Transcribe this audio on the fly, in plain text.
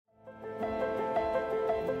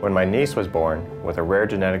When my niece was born with a rare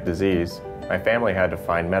genetic disease, my family had to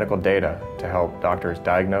find medical data to help doctors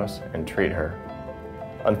diagnose and treat her.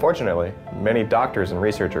 Unfortunately, many doctors and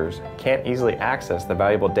researchers can't easily access the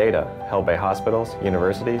valuable data held by hospitals,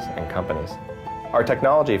 universities, and companies. Our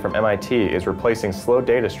technology from MIT is replacing slow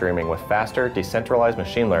data streaming with faster, decentralized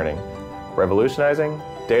machine learning, revolutionizing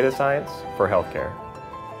data science for healthcare.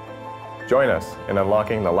 Join us in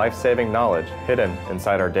unlocking the life-saving knowledge hidden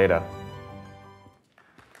inside our data.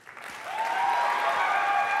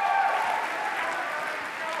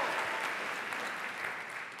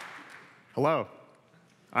 Hello,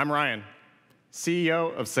 I'm Ryan,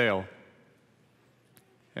 CEO of CSAIL.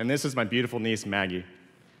 And this is my beautiful niece, Maggie.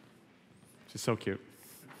 She's so cute.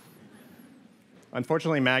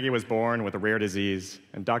 Unfortunately, Maggie was born with a rare disease,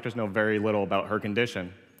 and doctors know very little about her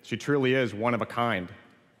condition. She truly is one of a kind.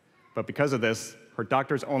 But because of this, her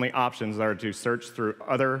doctor's only options are to search through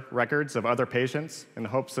other records of other patients in the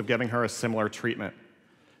hopes of giving her a similar treatment.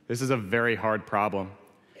 This is a very hard problem.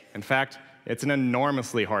 In fact, it's an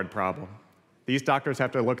enormously hard problem. These doctors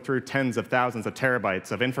have to look through tens of thousands of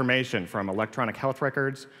terabytes of information from electronic health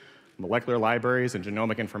records, molecular libraries, and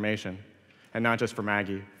genomic information. And not just for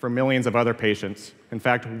Maggie, for millions of other patients. In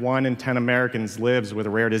fact, 1 in 10 Americans lives with a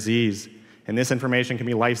rare disease, and this information can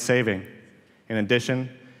be life-saving. In addition,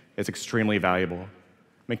 it's extremely valuable.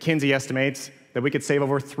 McKinsey estimates that we could save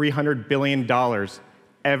over $300 billion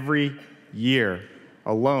every year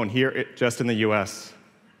alone here just in the US.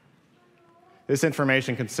 This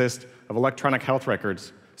information consists of electronic health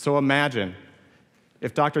records. So imagine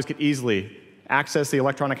if doctors could easily access the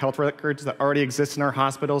electronic health records that already exist in our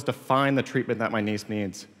hospitals to find the treatment that my niece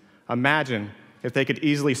needs. Imagine if they could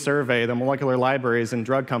easily survey the molecular libraries and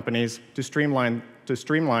drug companies to streamline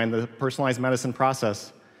the personalized medicine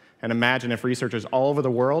process. And imagine if researchers all over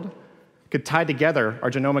the world could tie together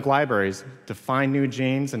our genomic libraries to find new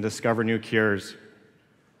genes and discover new cures.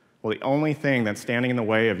 Well, the only thing that's standing in the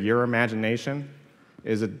way of your imagination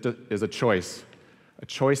is a choice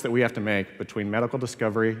that we have to make between medical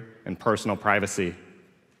discovery and personal privacy.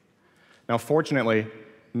 Now, fortunately,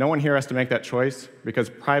 no one here has to make that choice because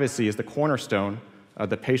privacy is the cornerstone of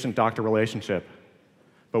the patient-doctor relationship.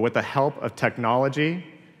 But with the help of technology,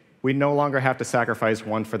 we no longer have to sacrifice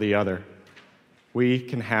one for the other. We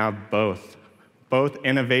can have both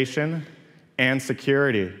innovation and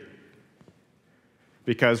security.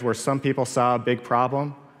 Because where some people saw a big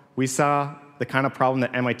problem, we saw the kind of problem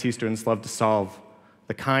that MIT students love to solve,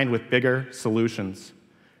 the kind with bigger solutions.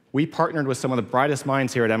 We partnered with some of the brightest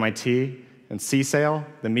minds here at MIT and CSAIL,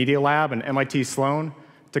 the Media Lab, and MIT Sloan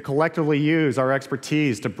to collectively use our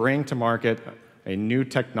expertise to bring to market a new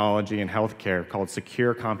technology in healthcare called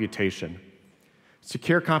secure computation.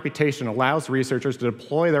 Secure computation allows researchers to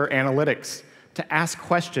deploy their analytics to ask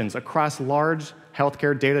questions across large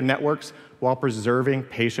healthcare data networks while preserving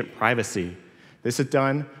patient privacy. This is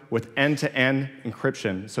done with end-to-end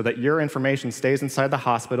encryption so that your information stays inside the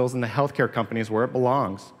hospitals and the healthcare companies where it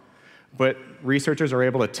belongs. But researchers are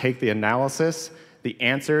able to take the analysis, the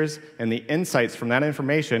answers, and the insights from that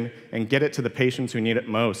information and get it to the patients who need it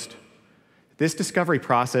most. This discovery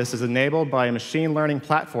process is enabled by a machine learning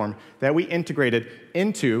platform that we integrated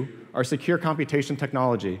into our secure computation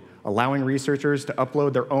technology, allowing researchers to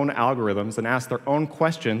upload their own algorithms and ask their own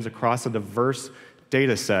questions across a diverse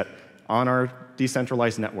data set on our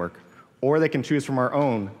decentralized network. Or they can choose from our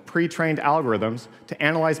own pre-trained algorithms to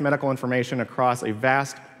analyze medical information across a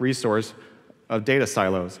vast resource of data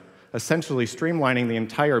silos, essentially streamlining the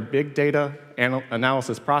entire big data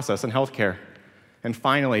analysis process in healthcare. And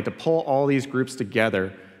finally, to pull all these groups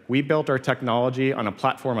together, we built our technology on a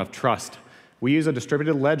platform of trust. We use a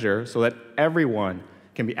distributed ledger so that everyone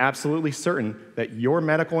can be absolutely certain that your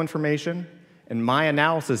medical information and my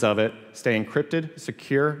analysis of it stay encrypted,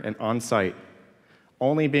 secure, and on-site,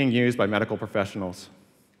 only being used by medical professionals.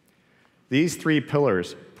 These 3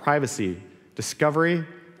 pillars, privacy, discovery,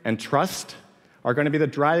 and trust, are going to be the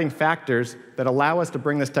driving factors that allow us to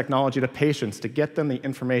bring this technology to patients to get them the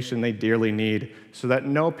information they dearly need so that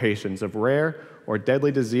no patients of rare or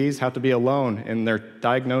deadly disease have to be alone in their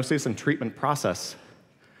diagnosis and treatment process.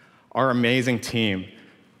 Our amazing team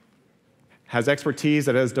has expertise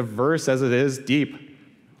that is as diverse as it is deep.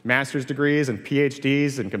 Master's degrees and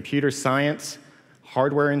PhDs in computer science,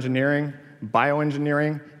 hardware engineering,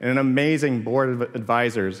 bioengineering, and an amazing board of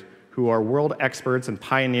advisors who are world experts and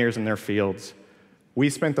pioneers in their fields. We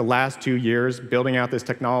spent the last 2 years building out this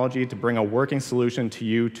technology to bring a working solution to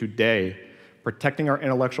you today, protecting our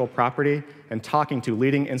intellectual property and talking to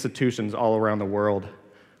leading institutions all around the world.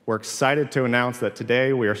 We're excited to announce that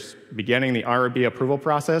today we are beginning the IRB approval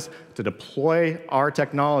process to deploy our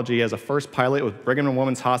technology as a first pilot with Brigham and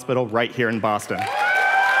Women's Hospital right here in Boston.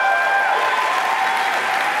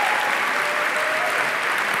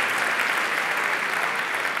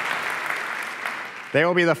 They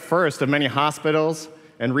will be the first of many hospitals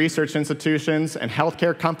and research institutions and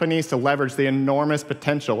healthcare companies to leverage the enormous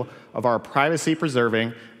potential of our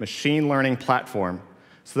privacy-preserving machine learning platform,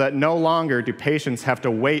 so that no longer do patients have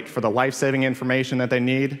to wait for the life-saving information that they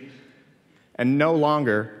need, and no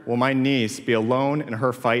longer will my niece be alone in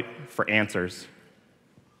her fight for answers.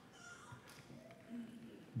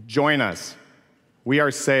 Join us. We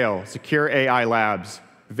are SAIL, Secure AI Labs.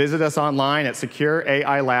 Visit us online at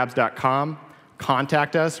secureailabs.com.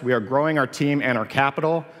 Contact us. We are growing our team and our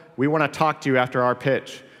capital. We want to talk to you after our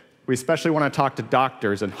pitch. We especially want to talk to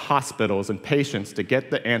doctors and hospitals and patients to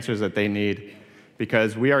get the answers that they need,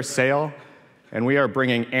 because we are SAIL, and we are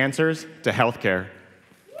bringing answers to healthcare.